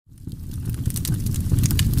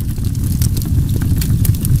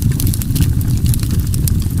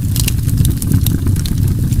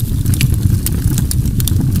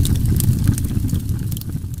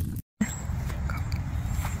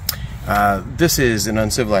This is an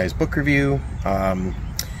Uncivilized book review, and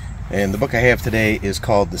the book I have today is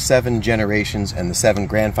called The 7 Generations and the 7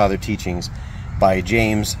 Grandfather Teachings by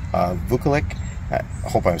James Vukelich. I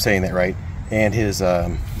hope I'm saying that right. And his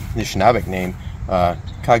Anishinaabe name,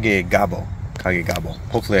 Kage Gabo.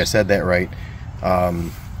 Hopefully I said that right,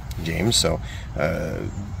 James. So,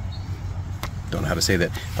 don't know how to say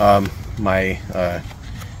that. My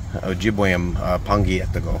Ojibwe Pangi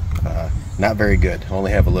Etago. Not very good. Only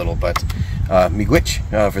have a little, but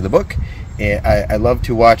Miigwech for the book. And I love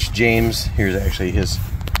to watch James. Here's actually his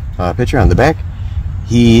picture on the back.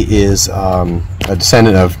 He is a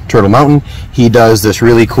descendant of Turtle Mountain. He does this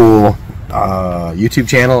really cool YouTube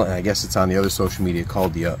channel, and I guess it's on the other social media,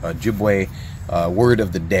 called the Ojibwe Word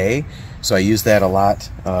of the Day. So I use that a lot.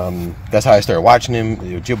 That's how I started watching him,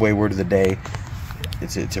 the Ojibwe Word of the Day.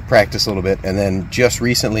 It's to practice a little bit. And then just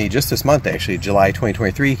recently, just this month actually, July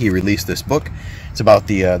 2023, he released this book. It's about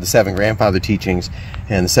the 7 grandfather teachings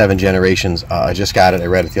and the 7 generations. I just got it. I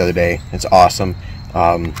read it the other day. It's awesome.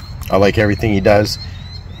 I like everything he does.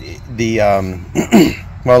 Well,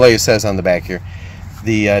 like it says on the back here,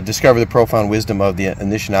 discover the profound wisdom of the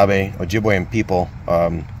Anishinaabe Ojibwe people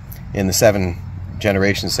in the 7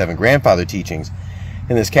 generations, 7 grandfather teachings.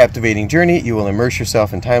 In this captivating journey, you will immerse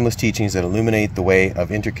yourself in timeless teachings that illuminate the way of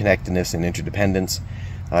interconnectedness and interdependence.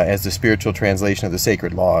 As the spiritual translation of the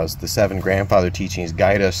sacred laws, the 7 grandfather teachings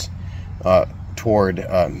guide us toward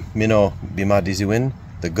Mino Bima Dizuin,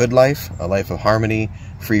 the good life, a life of harmony,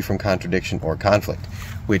 free from contradiction or conflict,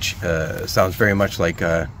 which sounds very much like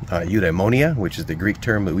eudaimonia, which is the Greek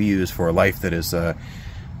term that we use for a life that is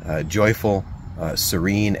joyful,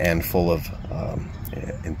 serene, and full of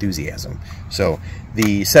enthusiasm. So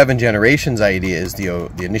the 7 generations idea is the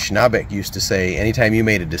Anishinaabe used to say, anytime you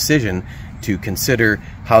made a decision, to consider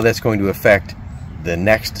how that's going to affect the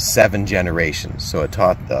next 7 generations. So it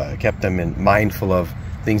kept them mindful of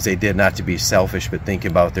things they did, not to be selfish, but think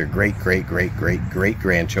about their great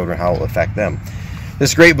grandchildren, how it will affect them.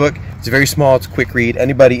 This is a great book. It's very small. It's a quick read.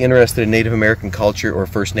 Anybody interested in Native American culture or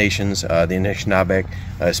First Nations, the Anishinaabe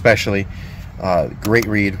especially, great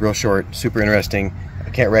read, real short, super interesting. I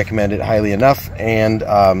can't recommend it highly enough. And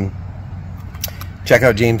check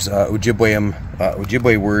out James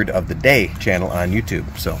Ojibwe Word of the Day channel on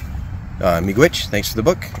YouTube. So, Miigwech, thanks for the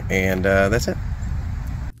book, and that's it.